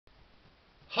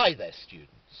Hi there,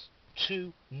 students.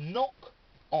 To knock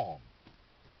on.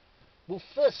 Well,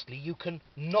 firstly, you can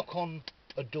knock on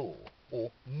a door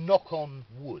or knock on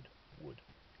wood.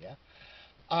 Yeah.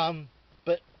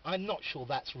 But I'm not sure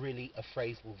that's really a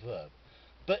phrasal verb.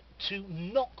 But to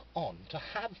knock on, to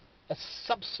have a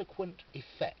subsequent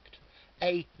effect,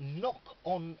 a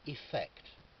knock-on effect,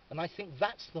 and I think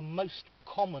that's the most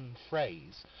common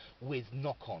phrase with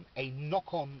knock-on, a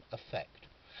knock-on effect,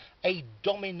 a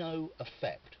domino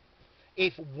effect.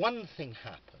 If one thing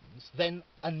happens, then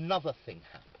another thing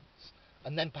happens,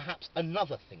 and then perhaps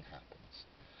another thing happens.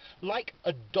 Like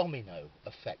a domino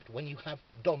effect, when you have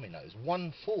dominoes,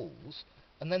 one falls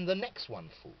and then the next one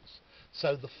falls.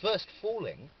 So the first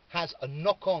falling has a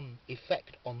knock-on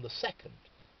effect on the second,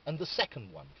 and the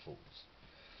second one falls.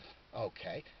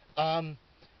 Okay.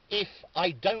 If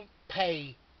I don't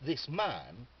pay this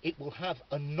man, it will have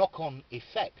a knock-on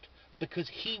effect because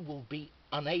he will be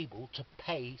unable to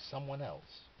pay someone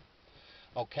else.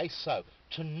 Okay, so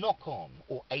to knock on,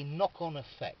 or a knock-on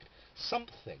effect,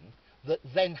 something that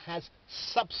then has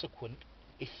subsequent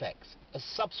effects, a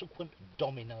subsequent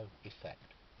domino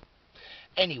effect.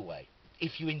 Anyway,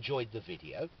 if you enjoyed the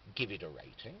video, give it a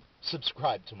rating,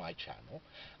 subscribe to my channel,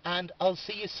 and I'll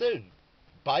see you soon.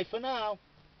 Bye for now.